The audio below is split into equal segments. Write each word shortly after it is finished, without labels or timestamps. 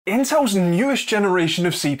Intel's newest generation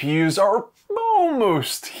of CPUs are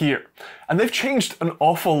almost here, and they've changed an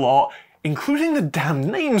awful lot, including the damn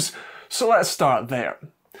names, so let's start there.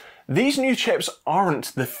 These new chips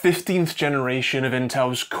aren't the 15th generation of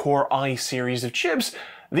Intel's Core i series of chips,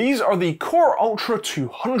 these are the Core Ultra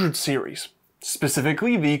 200 series.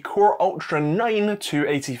 Specifically the Core Ultra 9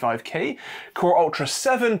 285K, Core Ultra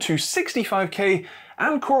 7 265K,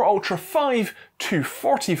 and Core Ultra 5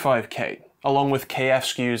 245K, along with KF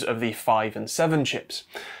SKUs of the 5 and 7 chips.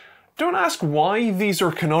 Don't ask why these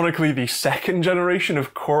are canonically the second generation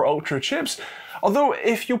of Core Ultra chips, although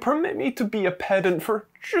if you'll permit me to be a pedant for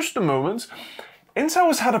just a moment, Intel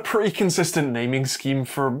has had a pretty consistent naming scheme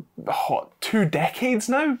for, 2 decades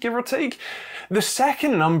now, give or take. The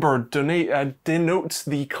second number denotes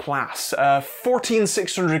the class.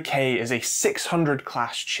 14600K is a 600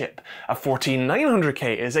 class chip. A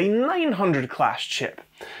 14900K is a 900 class chip.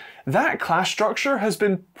 That class structure has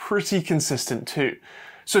been pretty consistent too.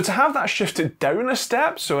 So to have that shifted down a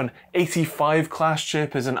step, so an 85 class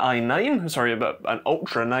chip is an an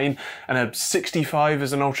Ultra 9, and a 65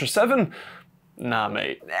 is an Ultra 7, nah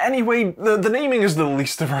mate. Anyway, the naming is the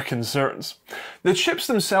least of our concerns. The chips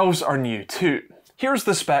themselves are new too. Here's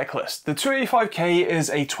the spec list. The 285K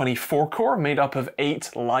is a 24 core made up of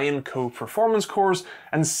 8 Lion Co performance cores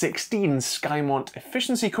and 16 Skymont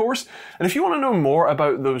efficiency cores. And if you want to know more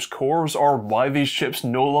about those cores or why these chips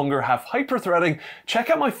no longer have hyperthreading,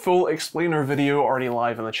 check out my full explainer video already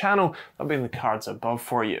live on the channel. That'll be in the cards above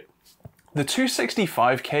for you. The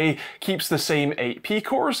 265K keeps the same 8 P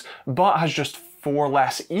cores, but has just 4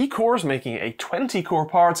 less E cores, making it a 20 core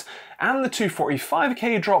part, and the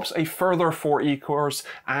 245K drops a further 4 E cores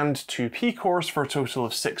and 2 P cores for a total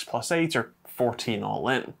of 6 plus 8, or 14 all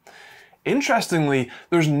in. Interestingly,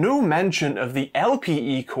 there's no mention of the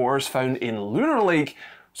LPE cores found in Lunar Lake,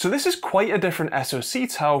 so this is quite a different SoC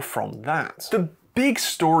tile from that. The big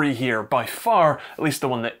story here, by far, at least the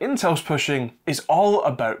one that Intel's pushing, is all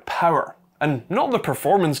about power. And not the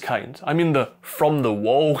performance kind, I mean the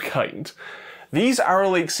from-the-wall kind. These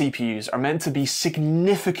Arrow Lake CPUs are meant to be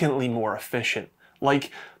significantly more efficient, like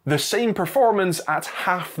the same performance at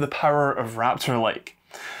half the power of Raptor Lake.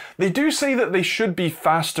 They do say that they should be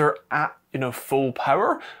faster at, full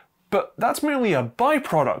power, but that's merely a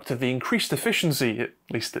byproduct of the increased efficiency, at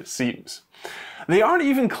least it seems. They aren't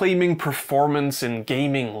even claiming performance in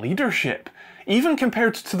gaming leadership. Even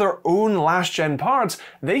compared to their own last-gen parts,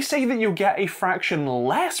 they say that you'll get a fraction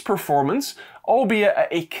less performance, albeit at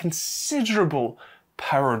a considerable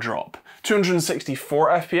power drop. 264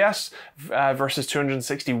 FPS versus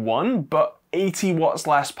 261, but 80 watts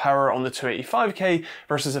less power on the 285K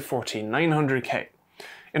versus a 14900K.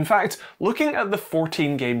 In fact, looking at the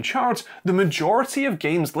 14 game chart, the majority of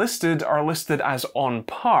games listed are listed as on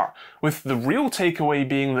par, with the real takeaway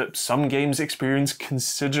being that some games experience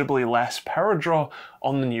considerably less power draw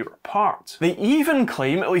on the newer part. They even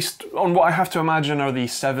claim, at least on what I have to imagine are the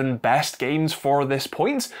 7 best games for this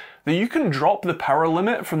point, that you can drop the power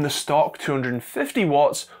limit from the stock 250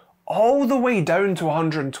 watts all the way down to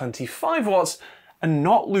 125 watts and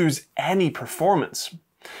not lose any performance.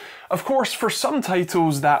 Of course, for some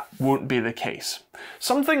titles that won't be the case.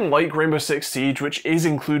 Something like Rainbow Six Siege, which is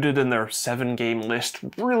included in their 7 game list,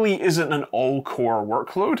 really isn't an all-core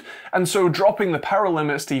workload, and so dropping the power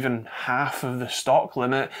limits to even half of the stock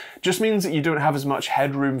limit just means that you don't have as much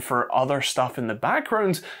headroom for other stuff in the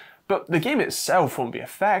background, but the game itself won't be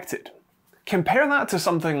affected. Compare that to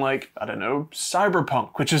something like,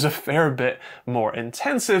 Cyberpunk, which is a fair bit more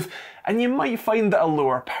intensive, and you might find that a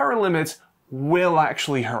lower power limit will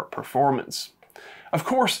actually hurt performance. Of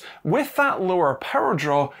course, with that lower power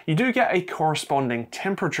draw, you do get a corresponding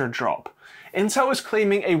temperature drop. Intel is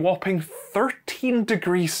claiming a whopping 13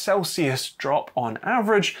 degrees Celsius drop on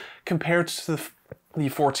average compared to the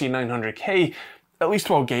 14900K, at least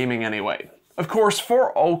while gaming anyway. Of course,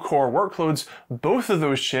 for all core workloads, both of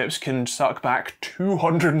those chips can suck back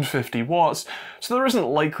 250 watts, so there isn't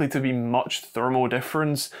likely to be much thermal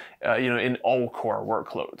difference in all core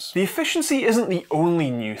workloads. The efficiency isn't the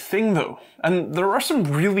only new thing though, and there are some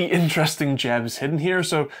really interesting gems hidden here,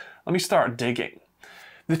 so let me start digging.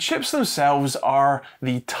 The chips themselves are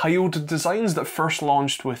the tiled designs that first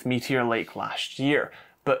launched with Meteor Lake last year,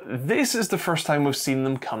 but this is the first time we've seen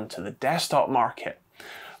them come to the desktop market.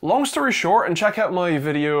 Long story short, and check out my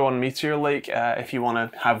video on Meteor Lake if you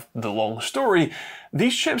want to have the long story,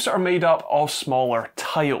 these chips are made up of smaller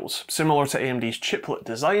tiles, similar to AMD's chiplet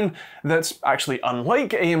design, that's actually, unlike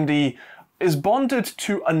AMD, is bonded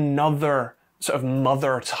to another sort of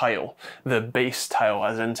mother tile, the base tile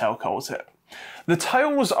as Intel calls it. The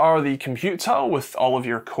tiles are the compute tile with all of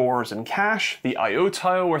your cores and cache, the I/O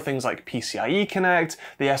tile where things like PCIe connect,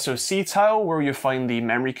 the SoC tile where you find the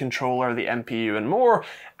memory controller, the NPU and more,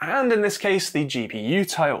 and in this case the GPU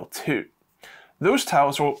tile too. Those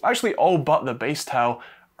tiles, well actually all but the base tile,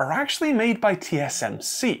 are actually made by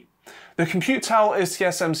TSMC. The compute tile is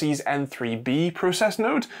TSMC's N3B process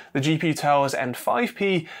node, the GPU tile is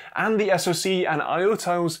N5P, and the SoC and I/O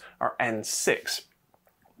tiles are N6.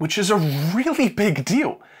 Which is a really big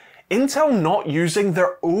deal. Intel not using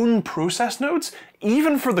their own process nodes,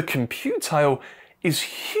 even for the compute tile, is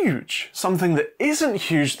huge. Something that isn't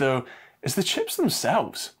huge though is the chips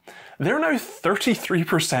themselves. They're now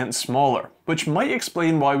 33% smaller, which might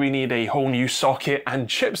explain why we need a whole new socket and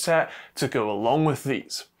chipset to go along with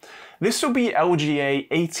these. This will be LGA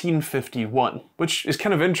 1851, which is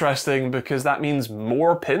kind of interesting because that means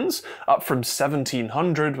more pins, up from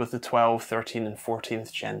 1700 with the 12, 13 and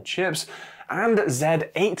 14th gen chips, and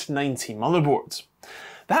Z890 motherboards.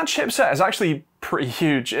 That chipset is actually pretty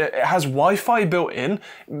huge. It has Wi-Fi built in,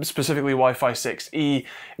 specifically Wi-Fi 6E,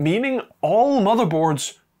 meaning all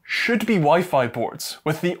motherboards should be Wi-Fi boards,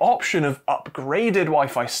 with the option of upgraded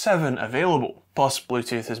Wi-Fi 7 available, plus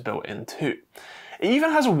Bluetooth is built in too. It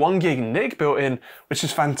even has a 1 gig NIC built in, which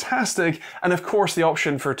is fantastic, and of course the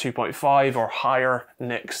option for 2.5 or higher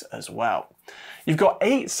NICs as well. You've got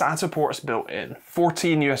 8 SATA ports built in,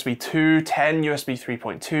 14 USB 2, 10 USB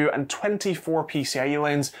 3.2, and 24 PCIe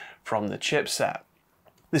lanes from the chipset.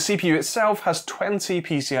 The CPU itself has 20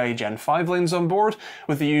 PCIe Gen 5 lanes on board,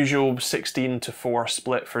 with the usual 16:4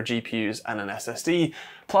 split for GPUs and an SSD,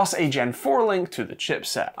 plus a Gen 4 link to the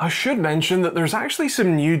chipset. I should mention that there's actually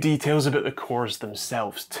some new details about the cores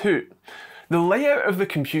themselves too. The layout of the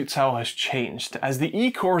compute tile has changed, as the E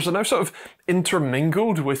cores are now sort of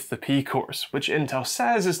intermingled with the P cores, which Intel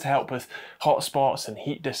says is to help with hotspots and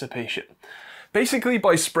heat dissipation. Basically,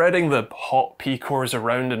 by spreading the hot P cores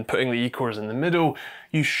around and putting the E cores in the middle,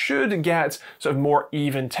 you should get sort of more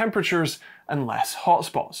even temperatures and less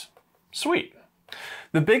hotspots. Sweet.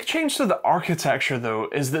 The big change to the architecture though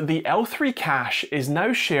is that the L3 cache is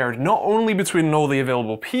now shared not only between all the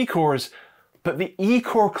available P cores, but the E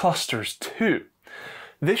core clusters too.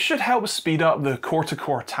 This should help speed up the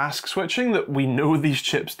core-to-core task switching that we know these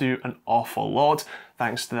chips do an awful lot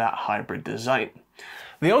thanks to that hybrid design.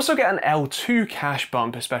 They also get an L2 cache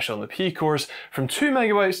bump, especially on the P cores, from 2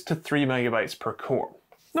 MB to 3 MB per core.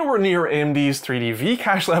 Nowhere near AMD's 3D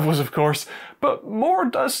cache levels, of course, but more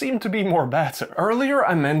does seem to be more better. Earlier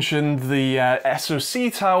I mentioned the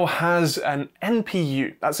SoC tile has an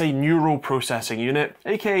NPU, that's a neural processing unit,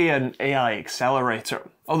 aka an AI accelerator.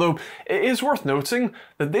 Although it is worth noting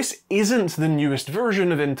that this isn't the newest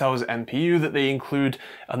version of Intel's NPU that they include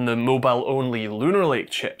on the mobile-only Lunar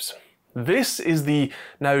Lake chips. This is the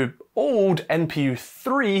now old NPU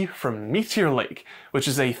 3 from Meteor Lake, which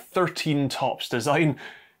is a 13 TOPS design,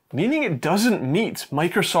 meaning it doesn't meet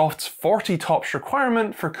Microsoft's 40 TOPS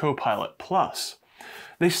requirement for Copilot+.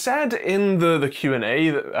 They said in the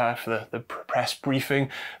Q&A for the press briefing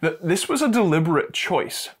that this was a deliberate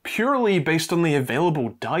choice, purely based on the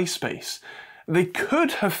available die space. They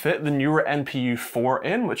could have fit the newer NPU 4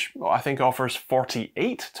 in, which I think offers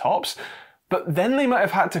 48 TOPS, but then they might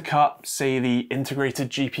have had to cut, say, the integrated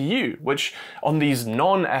GPU, which on these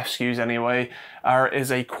non-F SKUs anyway,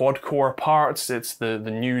 is a quad-core part, it's the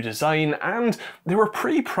new design, and they were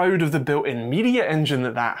pretty proud of the built-in media engine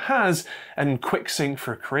that has, and quick sync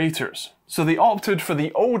for creators. So they opted for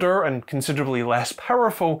the older and considerably less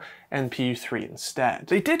powerful NPU 3 instead.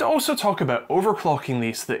 They did also talk about overclocking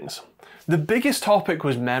these things. The biggest topic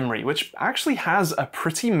was memory, which actually has a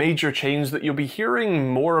pretty major change that you'll be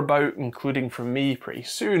hearing more about, including from me pretty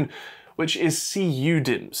soon, which is CU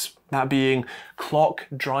DIMMs, that being clock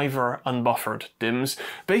driver unbuffered DIMMs.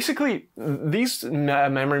 Basically, these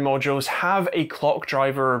memory modules have a clock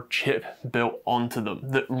driver chip built onto them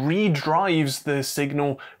that redrives the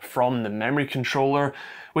signal from the memory controller,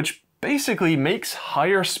 which basically makes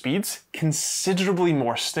higher speeds considerably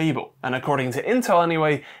more stable. And according to Intel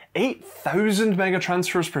anyway, 8,000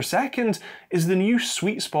 megatransfers per second is the new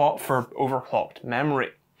sweet spot for overclocked memory.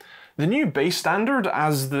 The new base standard,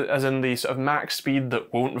 as in the sort of max speed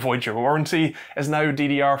that won't void your warranty, is now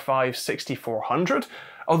DDR5 6400,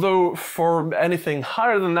 although for anything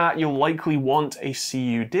higher than that you'll likely want a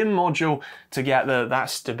CU DIMM module to get that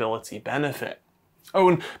stability benefit. Oh,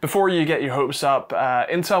 and before you get your hopes up,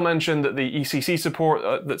 Intel mentioned that the ECC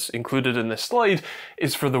support that's included in this slide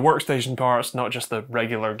is for the workstation parts, not just the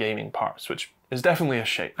regular gaming parts, which is definitely a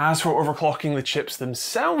shame. As for overclocking the chips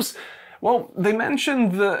themselves, Well, they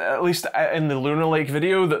mentioned that, at least in the Lunar Lake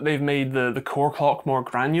video, that they've made the core clock more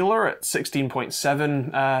granular at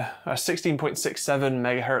 16.67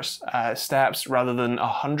 megahertz steps rather than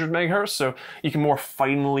 100 megahertz, so you can more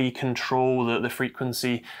finely control the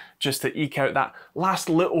frequency just to eke out that last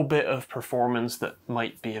little bit of performance that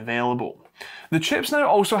might be available. The chips now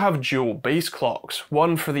also have dual base clocks,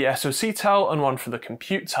 one for the SoC tile and one for the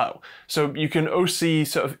compute tile, so you can OC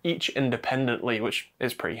sort of each independently, which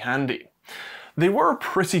is pretty handy. They were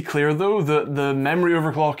pretty clear though that the memory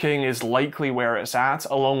overclocking is likely where it's at,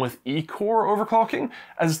 along with E-core overclocking,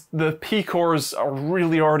 as the P-cores are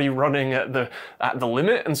really already running at the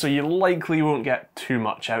limit, and so you likely won't get too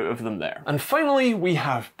much out of them there. And finally, we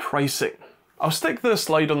have pricing. I'll stick the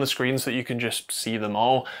slide on the screen so that you can just see them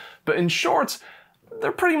all, but in short,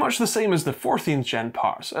 they're pretty much the same as the 14th gen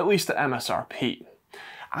parts, at least at MSRP.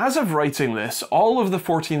 As of writing this, all of the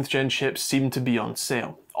 14th gen chips seem to be on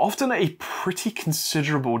sale, often at a pretty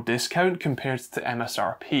considerable discount compared to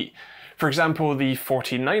MSRP. For example, the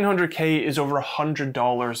 14900K is over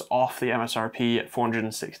 $100 off the MSRP at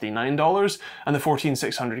 $469, and the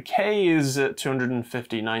 14600K is at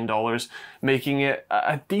 $259, making it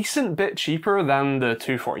a decent bit cheaper than the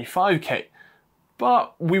 245K.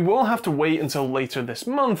 But we will have to wait until later this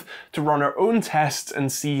month to run our own tests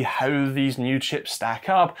and see how these new chips stack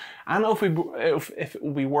up, and if it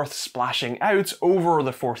will be worth splashing out over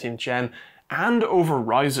the 14th gen and over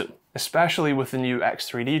Ryzen, especially with the new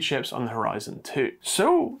X3D chips on the horizon too.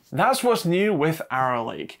 So that's what's new with Arrow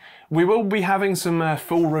Lake. We will be having some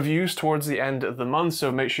full reviews towards the end of the month,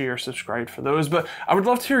 so make sure you're subscribed for those, but I would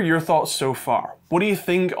love to hear your thoughts so far. What do you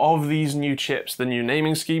think of these new chips? The new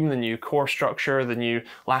naming scheme, the new core structure, the new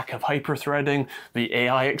lack of hyperthreading, the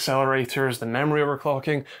AI accelerators, the memory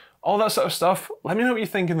overclocking, all that sort of stuff? Let me know what you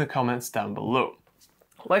think in the comments down below.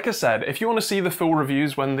 Like I said, if you want to see the full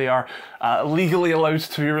reviews when they are legally allowed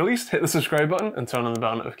to be released, hit the subscribe button and turn on the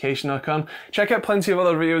bell notification icon. Check out plenty of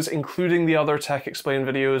other videos, including the other Tech Explain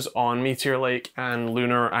videos on Meteor Lake and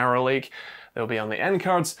Lunar Arrow Lake. They'll be on the end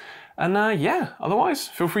cards. And yeah, otherwise,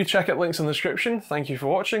 feel free to check out links in the description. Thank you for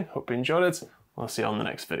watching, hope you enjoyed it. I'll see you on the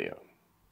next video.